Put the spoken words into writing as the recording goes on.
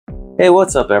Hey,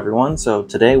 what's up everyone? So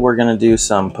today we're going to do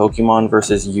some Pokemon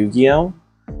versus Yu-Gi-Oh!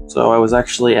 So I was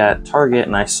actually at Target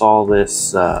and I saw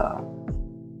this 2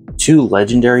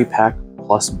 legendary pack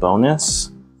plus bonus,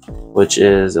 which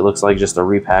is, it looks like just a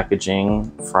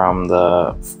repackaging from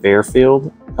the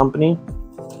Fairfield company.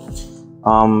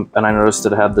 And I noticed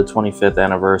it had the 25th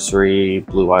anniversary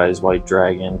Blue Eyes White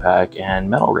Dragon pack and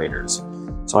Metal Raiders.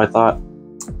 So I thought,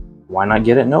 why not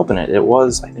get it and open it? It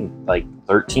was, I think, like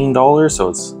 $13, so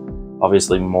it's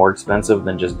obviously more expensive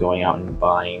than just going out and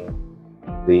buying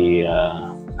the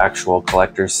actual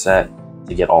collector's set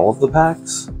to get all of the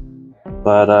packs.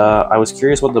 But I was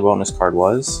curious what the bonus card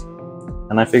was,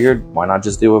 and I figured, why not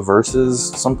just do a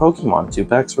versus some Pokemon, 2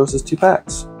 packs versus 2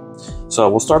 packs. So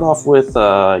we'll start off with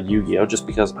Yu-Gi-Oh! Just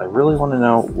because I really want to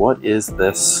know, what is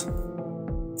this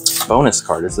bonus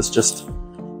card? Is this just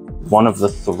one of the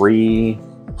 3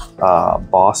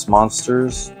 boss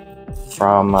monsters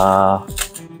from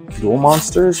Duel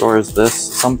Monsters, or is this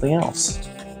something else?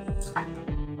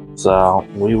 So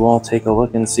we will take a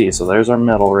look and see. So there's our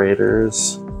Metal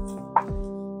Raiders.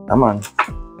 Come on.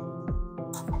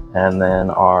 And then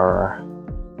our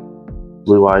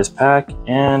Blue Eyes pack,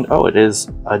 and oh, it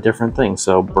is a different thing.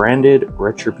 So branded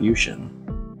Retribution.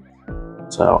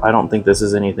 So I don't think this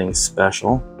is anything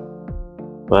special,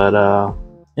 but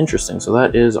interesting. So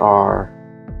that is our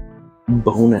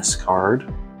bonus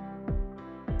card.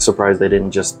 Surprised they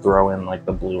didn't just throw in like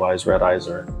the Blue Eyes, Red Eyes,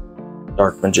 or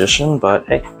Dark Magician, but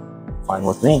hey, fine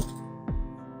with me.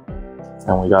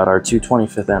 And we got our 2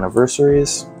 25th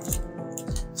anniversaries.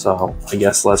 So I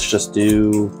guess let's just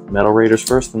do Metal Raiders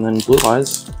first and then Blue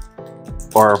Eyes.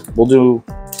 Or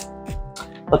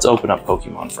let's open up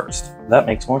Pokemon first. That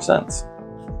makes more sense.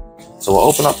 So we'll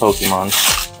open up Pokemon,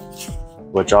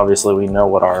 which obviously we know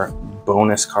what our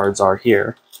bonus cards are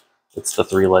here. It's the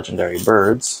 3 legendary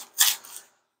birds,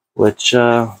 which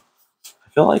I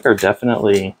feel like are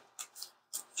definitely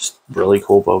just really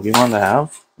cool Pokemon to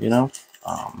have, you know?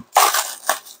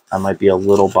 I might be a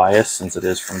little biased since it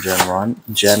is from Gen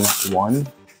 1,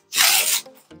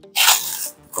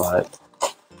 but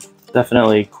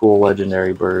definitely cool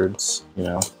legendary birds, you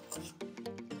know?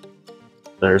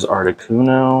 There's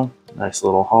Articuno, nice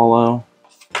little holo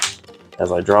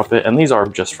as I drop it, and these are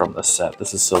just from the set.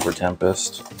 This is Silver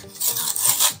Tempest.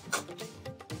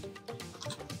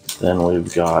 Then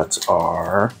we've got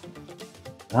our,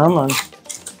 come on,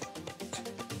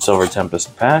 Silver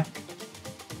Tempest pack.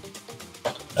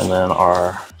 And then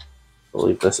our, I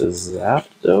believe this is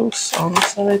Zapdos on the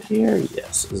side here.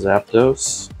 Yes,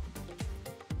 Zapdos.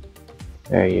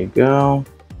 There you go.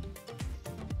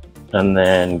 And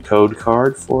then code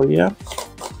card for you.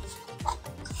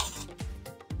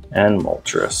 And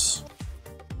Moltres.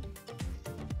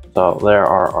 So there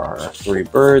are our 3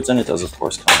 birds, and it does of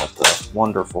course come with the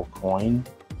wonderful coin.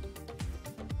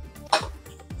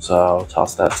 So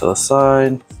toss that to the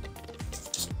side.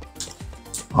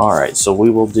 Alright, so we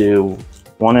will do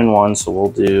 1 and 1, so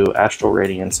we'll do Astral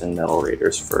Radiance and Metal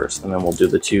Raiders first, and then we'll do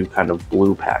the 2 kind of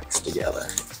blue packs together.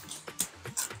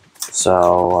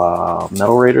 So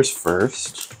Metal Raiders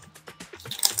first.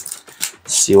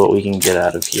 See what we can get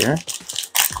out of here.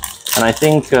 And I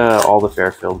think all the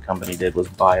Fairfield company did was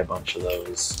buy a bunch of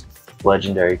those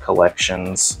legendary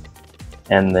collections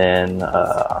and then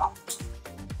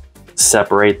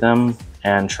separate them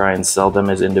and try and sell them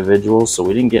as individuals. So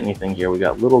we didn't get anything here. We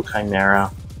got Little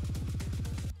Chimera.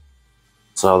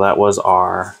 So that was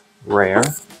our rare.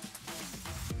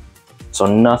 So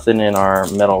nothing in our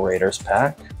Metal Raiders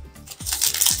pack.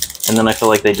 And then I feel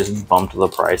like they just bumped the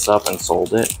price up and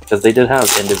sold it, because they did have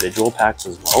individual packs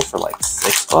as well for like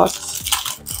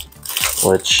 $6,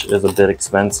 which is a bit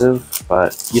expensive,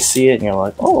 but you see it and you're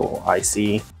like, oh, I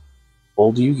see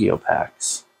old Yu-Gi-Oh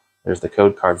packs. There's the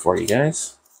code card for you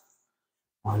guys.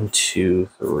 1, 2,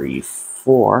 3,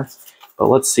 4. But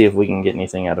let's see if we can get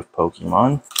anything out of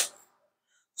Pokemon.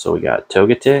 So we got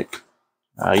Togetic.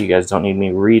 You guys don't need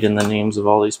me reading the names of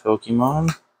all these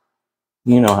Pokemon.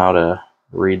 You know how to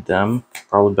read them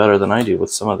probably better than I do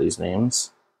with some of these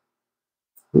names.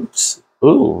 Oops.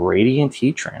 Ooh, Radiant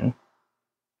Heatran.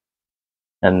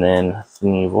 And then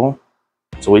Thneevil.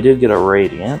 So we did get a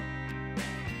Radiant.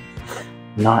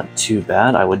 Not too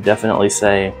bad. I would definitely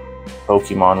say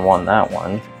Pokemon won that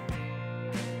one.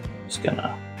 Just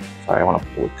gonna, sorry, I want to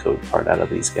pull a code card out of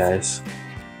these guys.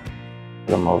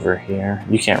 Put them over here.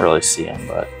 You can't really see them,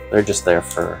 but they're just there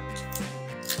for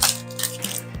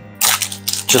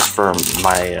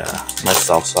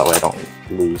myself, so that way I don't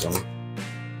lose them.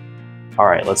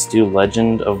 Alright, let's do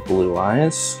Legend of Blue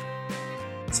Eyes.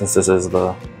 Since this is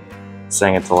the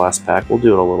second to last pack, we'll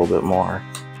do it a little bit more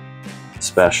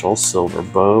special. Silver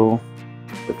Bow.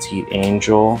 Petite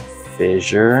Angel,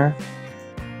 Fissure.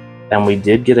 And we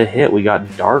did get a hit. We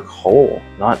got Dark Hole.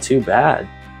 Not too bad.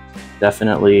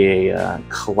 Definitely a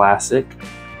classic.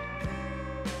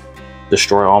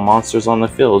 Destroy all monsters on the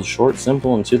field. Short,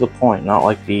 simple, and to the point. Not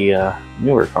like the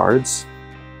newer cards.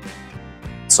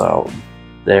 So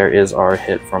there is our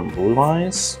hit from Blue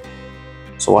Eyes.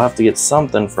 So we'll have to get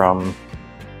something from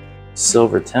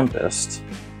Silver Tempest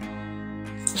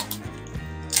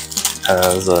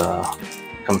as a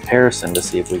comparison to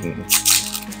see if we can,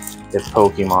 if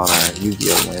Pokemon or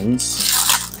Yu-Gi-Oh wins.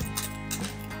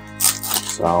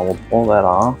 So we'll pull that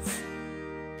off,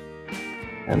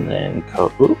 and then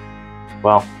code. Ooh,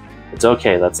 well, it's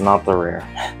okay. That's not the rare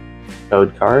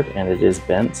code card, and it is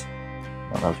bent.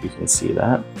 I don't know if you can see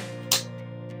that.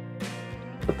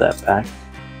 Put that back.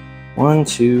 1,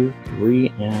 2, 3,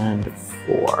 and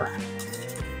 4.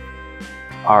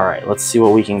 Alright, let's see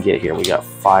what we can get here. We got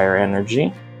Fire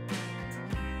Energy.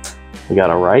 We got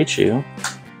a Raichu.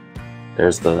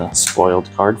 There's the spoiled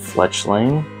card,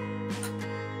 Fletchling.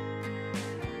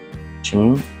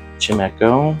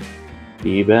 Chimecho.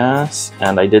 Bebass.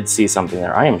 And I did see something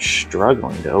there. I am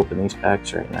struggling to open these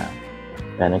packs right now.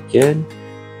 Benekid.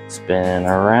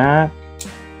 Spinarak.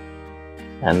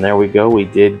 And there we go. We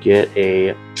did get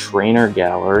a Trainer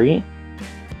Gallery.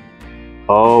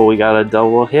 Oh, we got a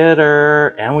double hitter.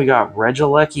 And we got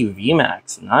Regieleki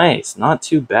VMAX. Nice. Not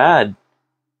too bad.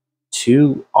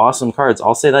 2 awesome cards.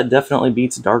 I'll say that definitely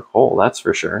beats Dark Hole. That's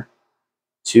for sure.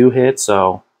 2 hits,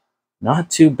 so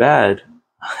not too bad.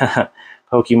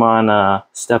 Pokemon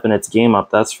stepping its game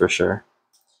up, that's for sure.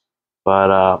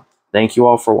 But thank you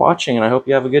all for watching, and I hope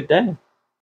you have a good day.